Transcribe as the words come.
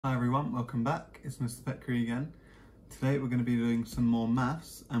Hi everyone, welcome back. It's Mr. Pekri again. Today we're going to be doing some more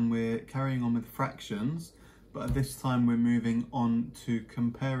maths and we're carrying on with fractions, but at this time we're moving on to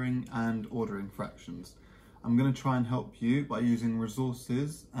comparing and ordering fractions. I'm going to try and help you by using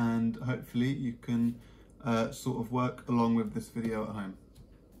resources and hopefully you can sort of work along with this video at home.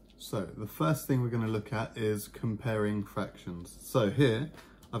 So the first thing we're going to look at is comparing fractions. So here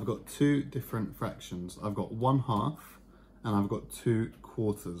I've got two different fractions. I've got 1/2 and I've got 2/4.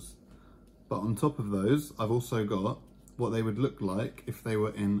 But on top of those, I've also got what they would look like if they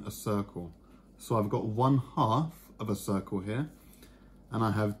were in a circle. So I've got 1/2 of a circle here, and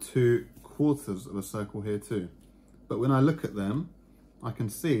I have 2/4 of a circle here too. But when I look at them, I can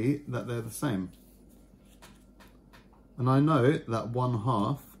see that they're the same. And I know that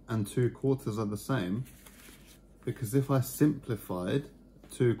 1/2 and 2/4 are the same, because if I simplified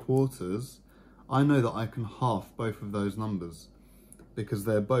 2/4, I know that I can half both of those numbers because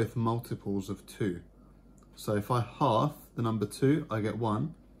they're both multiples of 2. So if I half the number 2, I get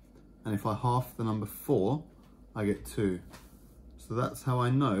 1. And if I half the number 4, I get 2. So that's how I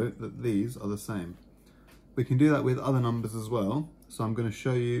know that these are the same. We can do that with other numbers as well. So I'm going to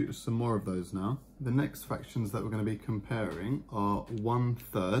show you some more of those now. The next fractions that we're going to be comparing are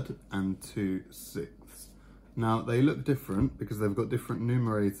 1/3 and 2/6. Now they look different because they've got different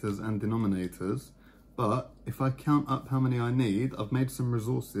numerators and denominators, but if I count up how many I need, I've made some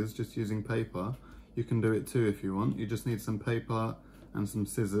resources just using paper. You can do it too if you want. You just need some paper and some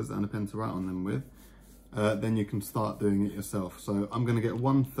scissors and a pen to write on them with. Then you can start doing it yourself. So I'm going to get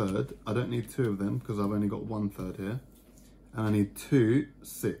 1/3. I don't need two of them because I've only got 1/3 here. And I need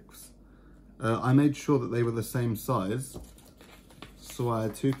 2/6. I made sure that they were the same size. So I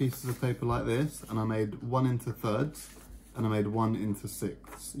had two pieces of paper like this, and I made one into thirds, and I made one into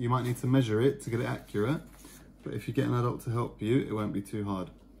sixths. You might need to measure it to get it accurate, but if you get an adult to help you, it won't be too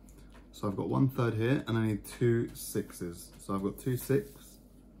hard. So I've got 1/3 here, and I need 2/6. So I've got 2/6.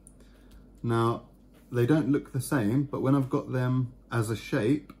 Now, they don't look the same, but when I've got them as a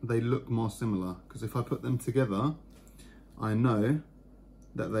shape, they look more similar, because if I put them together, I know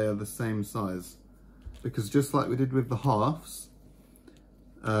that they are the same size. Because just like we did with the halves,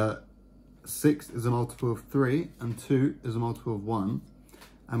 6 is a multiple of 3 and 2 is a multiple of 1.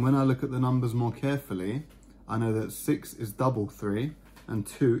 And when I look at the numbers more carefully, I know that 6 is double 3 and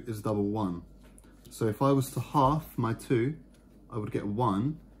 2 is double 1. So if I was to half my 2, I would get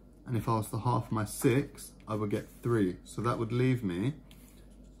 1. And if I was to half my 6, I would get 3. So that would leave me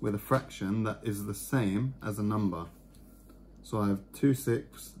with a fraction that is the same as a number. So I have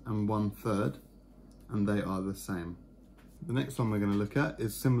 2/6 and 1/3, and they are the same. The next one we're going to look at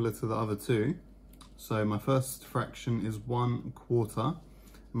is similar to the other two. So my first fraction is 1/4,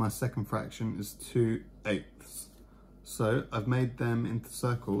 and my second fraction is 2/8. So I've made them into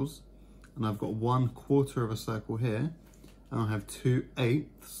circles, and I've got 1/4 of a circle here, and I have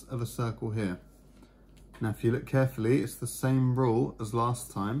 2/8 of a circle here. Now if you look carefully, it's the same rule as last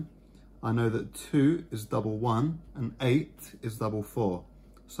time. I know that 2 is double 1, and 8 is double 4.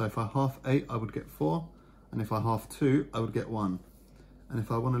 So if I half 8, I would get 4. And if I half 2, I would get 1. And if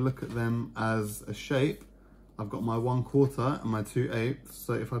I want to look at them as a shape, I've got my 1/4 and my 2/8.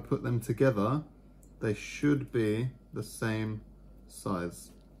 So if I put them together, they should be the same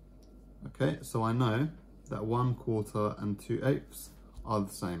size. Okay, so I know that 1/4 and 2/8 are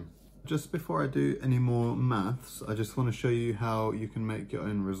the same. Just before I do any more maths, I just want to show you how you can make your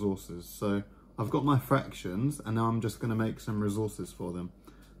own resources. So I've got my fractions, and now I'm just going to make some resources for them.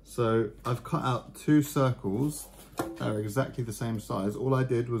 So I've cut out two circles that are exactly the same size. All I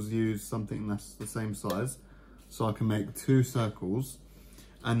did was use something that's the same size, so I can make two circles.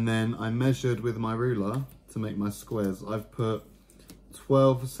 And then I measured with my ruler to make my squares. I've put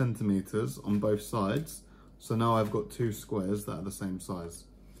 12 centimeters on both sides. So now I've got two squares that are the same size.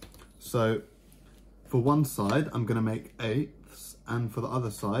 So for one side, I'm going to make 1/8, and for the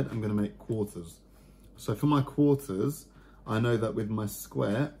other side, I'm going to make 1/4. So for my 1/4, I know that with my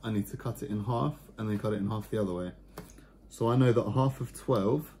square, I need to cut it in half and then cut it in half the other way. So I know that half of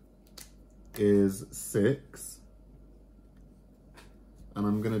 12 is 6. And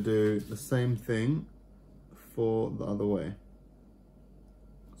I'm going to do the same thing for the other way.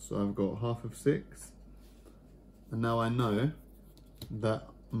 So I've got half of 6. And now I know that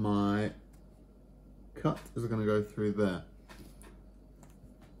my cut is going to go through there.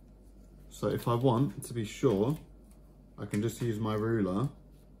 So if I want to be sure, I can just use my ruler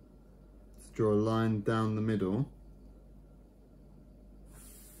to draw a line down the middle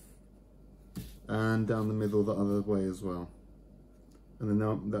and down the middle the other way as well. And then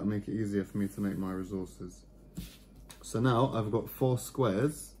that'll make it easier for me to make my resources. So now I've got 4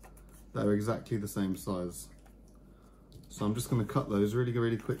 squares that are exactly the same size. So I'm just going to cut those really,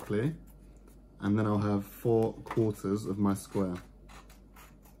 really quickly, and then I'll have 4/4 of my square.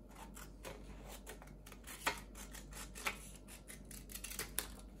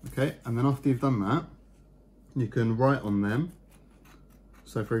 Okay, and then after you've done that, you can write on them.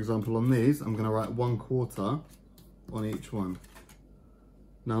 So for example, on these, I'm going to write 1/4 on each one.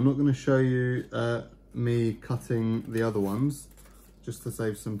 Now I'm not going to show you me cutting the other ones, just to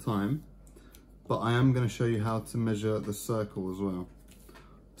save some time, but I am going to show you how to measure the circle as well.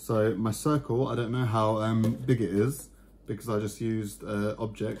 So my circle, I don't know how big it is, because I just used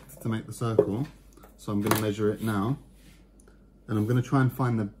object to make the circle. So I'm going to measure it now, and I'm going to try and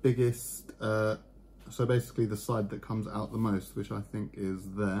find the biggest, so basically the side that comes out the most, which I think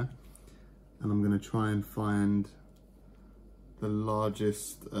is there. And I'm going to try and find the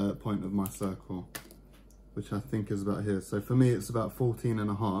largest point of my circle, which I think is about here. So for me, it's about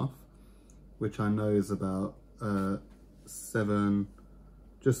 14.5, which I know is about 7,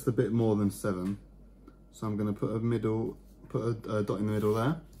 just a bit more than 7. So I'm going to put a dot in the middle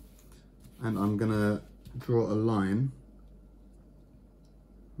there, and I'm going to draw a line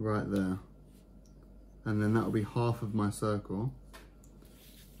right there, and then that will be half of my circle.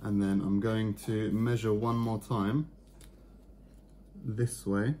 And then I'm going to measure one more time this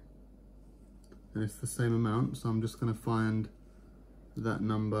way, and it's the same amount, so I'm just going to find that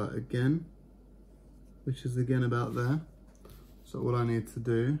number again, which is again about there. So all I need to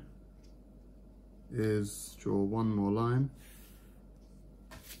do is draw one more line,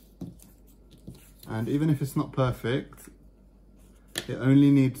 and even if it's not perfect, it only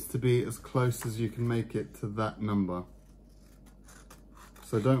needs to be as close as you can make it to that number.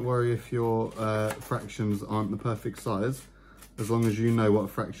 So don't worry if your fractions aren't the perfect size, as long as you know what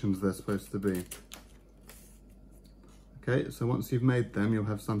fractions they're supposed to be. Okay, so once you've made them, you'll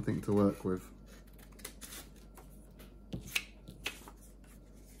have something to work with.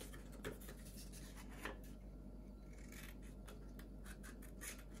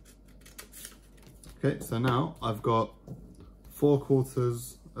 Okay, so now I've got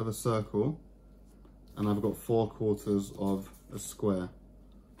 4/4 of a circle, and I've got 4/4 of a square.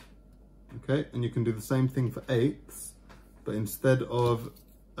 Okay, and you can do the same thing for 8ths, but instead of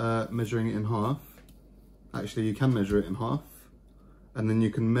measuring it in half, actually you can measure it in half, and then you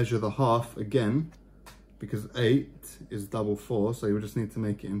can measure the half again, because 8 is double 4, so you just need to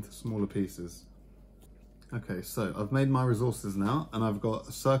make it into smaller pieces. Okay, so I've made my resources now, and I've got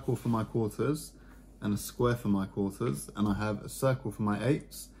a circle for my quarters and a square for my quarters, and I have a circle for my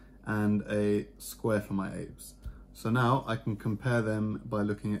 8ths and a square for my 8ths. So now I can compare them by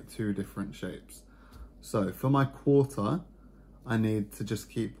looking at 2 different shapes. So for my quarter, I need to just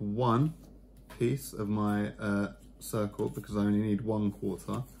keep one piece of my circle, because I only need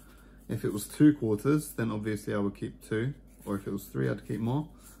 1/4. If it was 2/4, then obviously I would keep 2, or if it was 3, I'd keep more,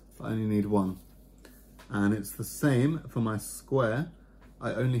 but I only need 1. And it's the same for my square.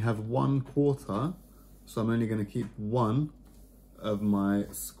 I only have 1/4, so I'm only going to keep 1 of my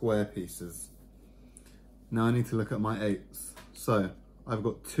square pieces. Now I need to look at my 8ths. So I've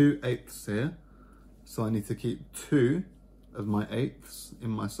got 2/8ths here, so I need to keep 2 of my 8ths in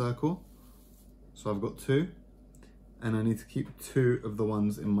my circle. So I've got 2, and I need to keep 2 of the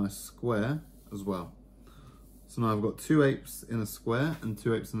ones in my square as well. So now I've got 2/8ths in a square and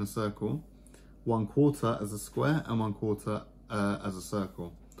 2/8ths in a circle, 1/4 as a square and 1/4 as a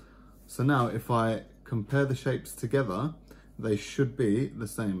circle. So now if I compare the shapes together, they should be the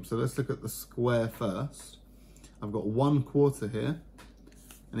same. So let's look at the square first. I've got 1/4 here,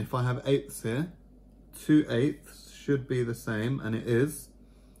 and if I have 8ths here, 2/8ths should be the same, and it is,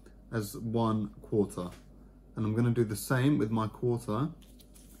 as 1/4. And I'm going to do the same with my quarter.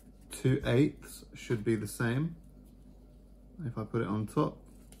 2/8ths should be the same. If I put it on top,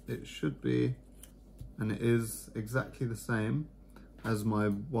 it should be, and it is exactly the same as my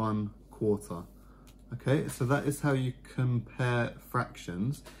 1/4. Okay, so that is how you compare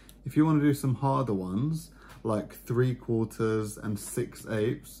fractions. If you want to do some harder ones, like 3/4 and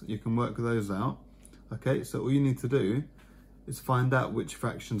 6/8, you can work those out. Okay, so all you need to do is find out which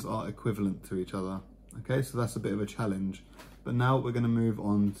fractions are equivalent to each other. Okay, so that's a bit of a challenge. But now we're going to move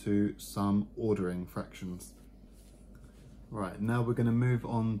on to some ordering fractions. Right, now we're going to move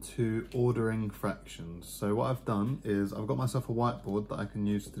on to ordering fractions. So what I've done is I've got myself a whiteboard that I can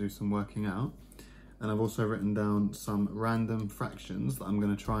use to do some working out. And I've also written down some random fractions that I'm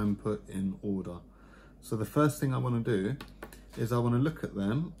going to try and put in order. So the first thing I want to do is I want to look at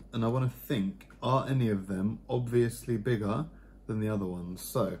them and I want to think, are any of them obviously bigger than the other ones?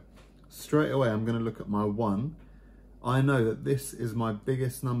 So straight away I'm going to look at my 1, I know that this is my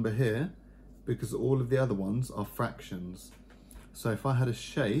biggest number here because all of the other ones are fractions. So if I had a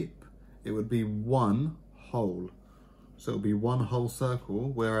shape, it would be one whole. So it would be one whole circle,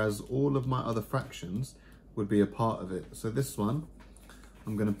 whereas all of my other fractions would be a part of it. So this one,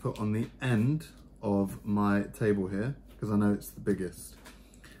 I'm going to put on the end of my table here because I know it's the biggest.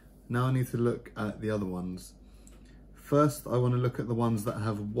 Now I need to look at the other ones. First, I want to look at the ones that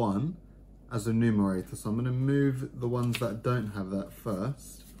have 1 as a numerator. So I'm going to move the ones that don't have that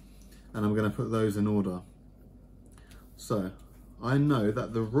first, and I'm going to put those in order. So I know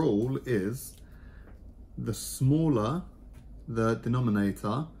that the rule is the smaller the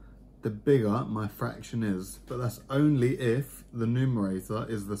denominator, the bigger my fraction is, but that's only if the numerator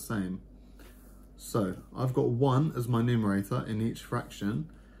is the same. So I've got 1 as my numerator in each fraction,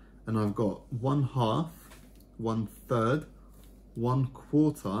 and I've got 1/2, 1/3,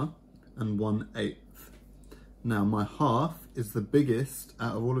 1/4, and 1/8. Now my half is the biggest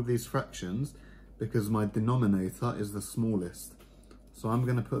out of all of these fractions because my denominator is the smallest. So I'm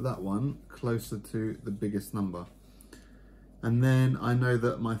going to put that one closer to the biggest number. And then I know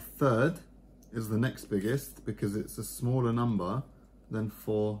that my third is the next biggest because it's a smaller number than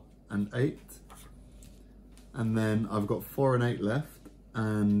 4 and 8. And then I've got 4 and 8 left,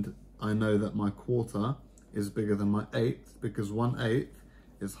 and I know that my quarter is bigger than my 8 because 1/8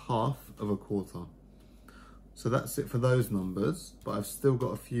 is half of a quarter. So that's it for those numbers, but I've still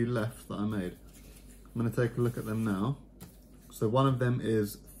got a few left that I made. I'm going to take a look at them now. So one of them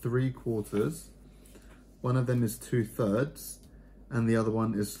is 3/4, one of them is 2/3, and the other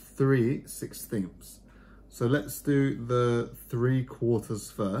one is 3/16. So let's do the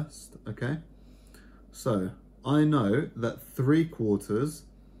 3/4 first, okay? So I know that 3/4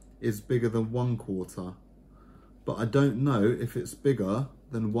 is bigger than 1/4, but I don't know if it's bigger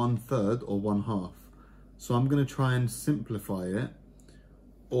than 1/3 or 1/2. So I'm going to try and simplify it,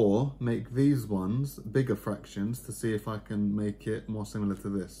 or make these ones bigger fractions to see if I can make it more similar to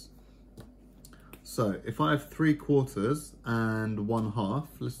this. So if I have 3/4 and 1/2,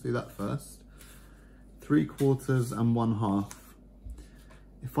 let's do that first. 3/4 and 1/2.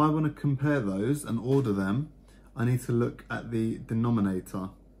 If I want to compare those and order them, I need to look at the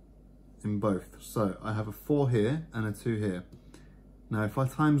denominator in both. So I have a 4 here and a 2 here. Now if I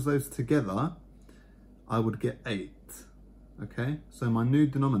times those together, I would get 8. Okay, so my new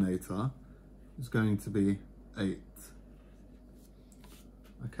denominator is going to be 8.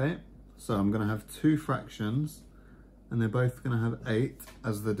 Okay, so I'm going to have 2 fractions and they're both going to have 8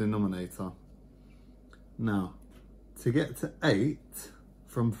 as the denominator. Now, to get to 8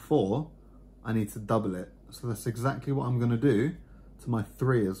 from 4, I need to double it. So that's exactly what I'm going to do to my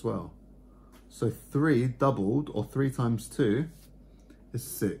 3 as well. So 3 doubled, or 3 times 2, is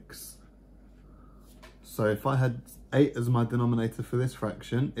 6. So if I had 8 as my denominator for this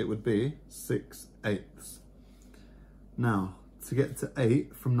fraction, it would be 6/8. Now, to get to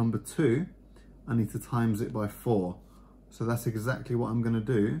 8 from number 2, I need to times it by 4. So that's exactly what I'm going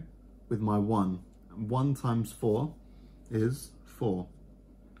to do with my 1. 1 times 4 is 4.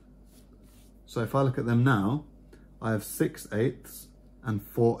 So if I look at them now, I have 6/8 and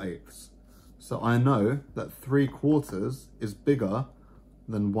 4/8. So I know that 3/4 is bigger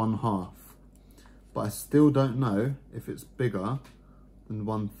than 1/2. But I still don't know if it's bigger than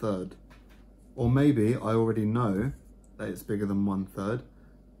 1/3. Or maybe I already know that it's bigger than 1/3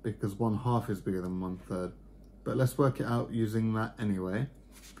 because 1/2 is bigger than 1/3. But let's work it out using that anyway.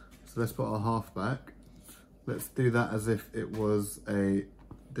 So let's put our half back. Let's do that as if it was a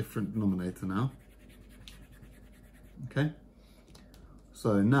different denominator now. Okay.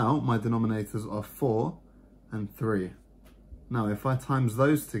 So now my denominators are 4 and 3. Now, if I times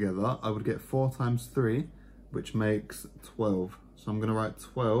those together, I would get 4 times 3, which makes 12. So I'm going to write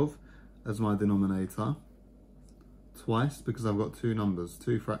 12 as my denominator twice because I've got 2 numbers,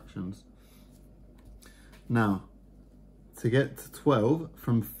 2 fractions. Now, to get to 12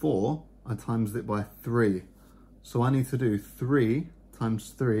 from 4, I times it by 3. So I need to do 3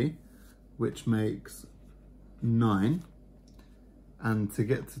 times 3, which makes 9. And to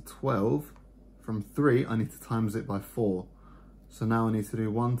get to 12 from 3, I need to times it by 4. So now I need to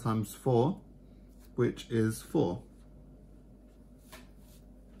do 1 times 4, which is 4.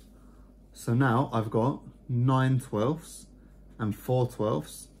 So now I've got 9/12 and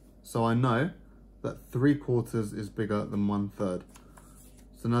 4/12. So I know that 3/4 is bigger than 1/3.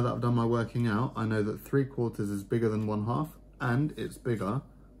 So now that I've done my working out, I know that 3/4 is bigger than 1/2 and it's bigger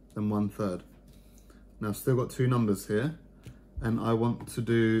than 1/3. Now I've still got 2 numbers here, and I want to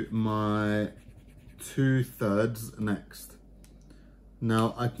do my 2/3 next.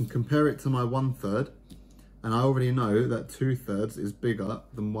 Now I can compare it to my 1/3 And I already know that 2/3 is bigger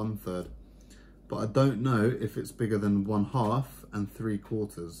than 1/3. But I don't know if it's bigger than 1/2 and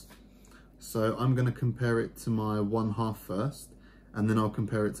 3/4. So I'm going to compare it to my 1/2 first, and then I'll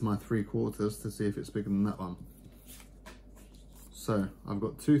compare it to my 3/4 to see if it's bigger than that one. So I've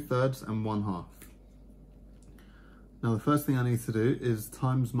got 2/3 and 1/2. Now the first thing I need to do is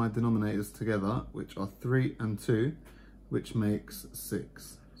times my denominators together, which are 3 and 2, which makes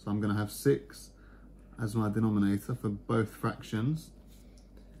 6. So I'm going to have 6 as my denominator for both fractions.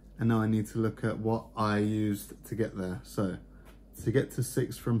 And now I need to look at what I used to get there. So to get to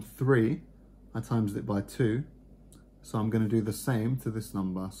 6 from 3, I times it by 2. So I'm going to do the same to this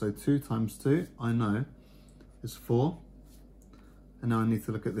number. So 2 times 2, I know, is 4. And now I need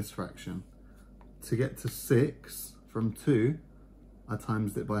to look at this fraction. To get to 6 from 2, I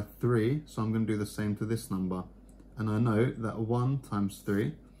times it by 3. So I'm going to do the same to this number. And I know that 1 times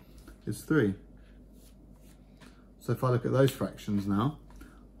 3 is 3. So if I look at those fractions now,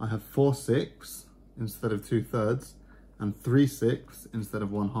 I have 4/6 instead of 2/3 and 3/6 instead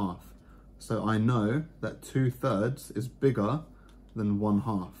of 1/2. So I know that 2/3 is bigger than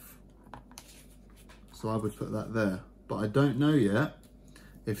 1/2. So I would put that there. But I don't know yet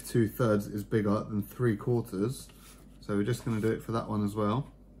if 2/3 is bigger than 3/4. So we're just going to do it for that one as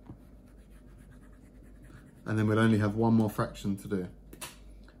well. And then we'll only have one more fraction to do.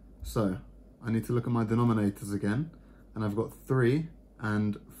 So I need to look at my denominators again. And I've got 3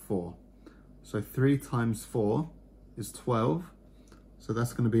 and 4. So 3 times 4 is 12. So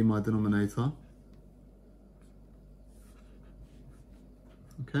that's going to be my denominator.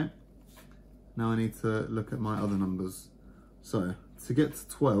 Okay. Now I need to look at my other numbers. So to get to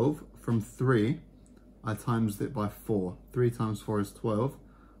 12 from 3, I times it by 4. 3 times 4 is 12.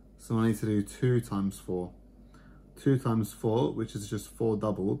 So I need to do 2 times 4. 2 times 4, which is just 4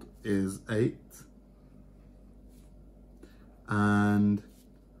 doubled, is 8. And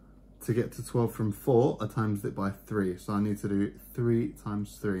to get to 12 from 4, I times it by 3. So I need to do 3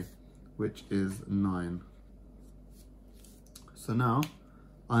 times 3, which is 9. So now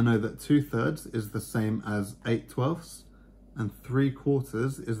I know that 2/3 is the same as 8/12, and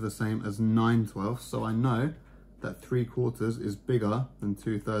 3/4 is the same as 9/12. So I know that 3/4 is bigger than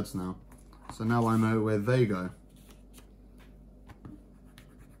 2/3 now. So now I know where they go.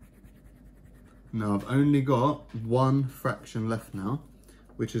 Now I've only got one fraction left now,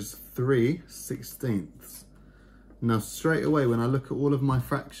 which is 3/16. Now straight away when I look at all of my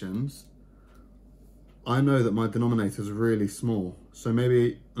fractions, I know that my denominator is really small. So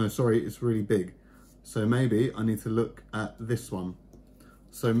maybe, no, sorry, it's really big. So maybe I need to look at this one.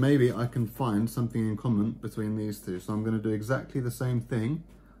 So maybe I can find something in common between these two. So I'm going to do exactly the same thing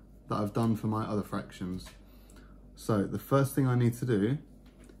that I've done for my other fractions. So the first thing I need to do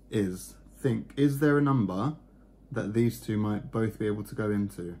is think, is there a number that these two might both be able to go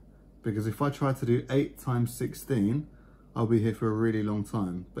into? Because if I try to do 8 times 16, I'll be here for a really long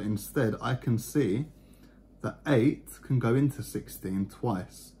time. But instead, I can see that 8 can go into 16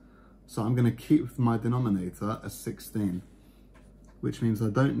 twice. So I'm going to keep my denominator as 16, which means I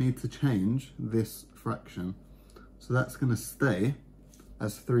don't need to change this fraction. So that's going to stay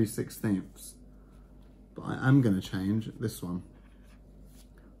as 3/16. But I am going to change this one.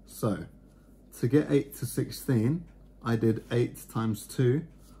 So to get 8 to 16, I did 8 times 2.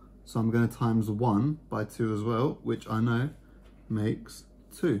 So I'm going to times 1 by 2 as well, which I know makes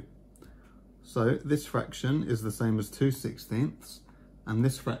 2. So this fraction is the same as 2/16, and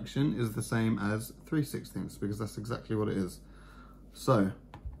this fraction is the same as 3/16, because that's exactly what it is. So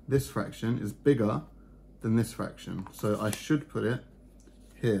this fraction is bigger than this fraction. So I should put it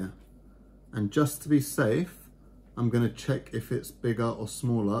here. And just to be safe, I'm going to check if it's bigger or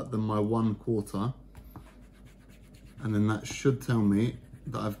smaller than my 1/4. And then that should tell me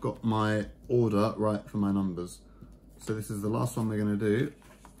that I've got my order right for my numbers. So this is the last one we're going to do,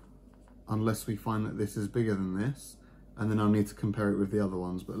 unless we find that this is bigger than this. And then I'll need to compare it with the other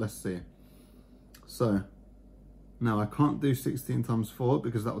ones, but let's see. So now I can't do 16 times 4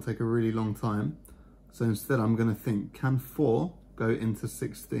 because that will take a really long time. So instead I'm going to think, can 4 go into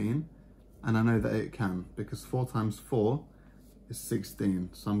 16? And I know that it can, because 4 times 4 is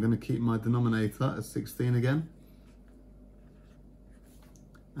 16. So I'm going to keep my denominator as 16 again.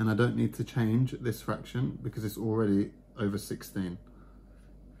 And I don't need to change this fraction because it's already over 16.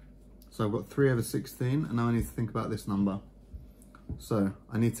 So I've got 3/16, and now I need to think about this number. So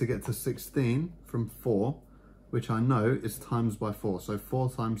I need to get to 16 from 4, which I know is times by 4. So 4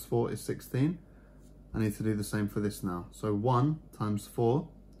 times 4 is 16. I need to do the same for this now. So 1 times 4,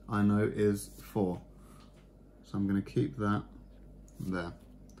 I know is 4. So I'm going to keep that there.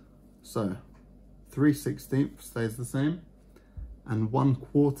 So 3/16 stays the same, and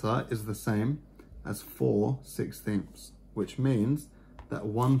 1/4 is the same as 4/16, which means that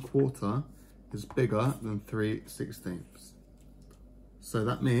 1/4 is bigger than 3/16. So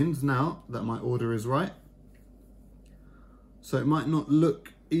that means now that my order is right. So it might not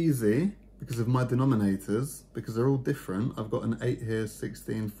look easy because of my denominators, because they're all different. I've got an 8 here,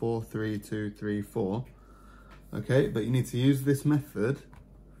 16, 4, 3, 2, 3, 4. Okay, but you need to use this method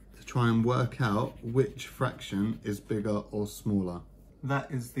to try and work out which fraction is bigger or smaller.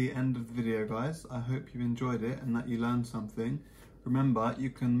 That is the end of the video, guys. I hope you enjoyed it and that you learned something. Remember, you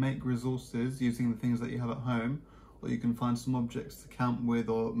can make resources using the things that you have at home, or you can find some objects to count with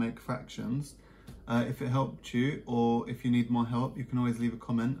or make fractions. If it helped you, or if you need more help, you can always leave a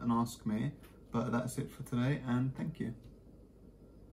comment and ask me. But that's it for today, and thank you.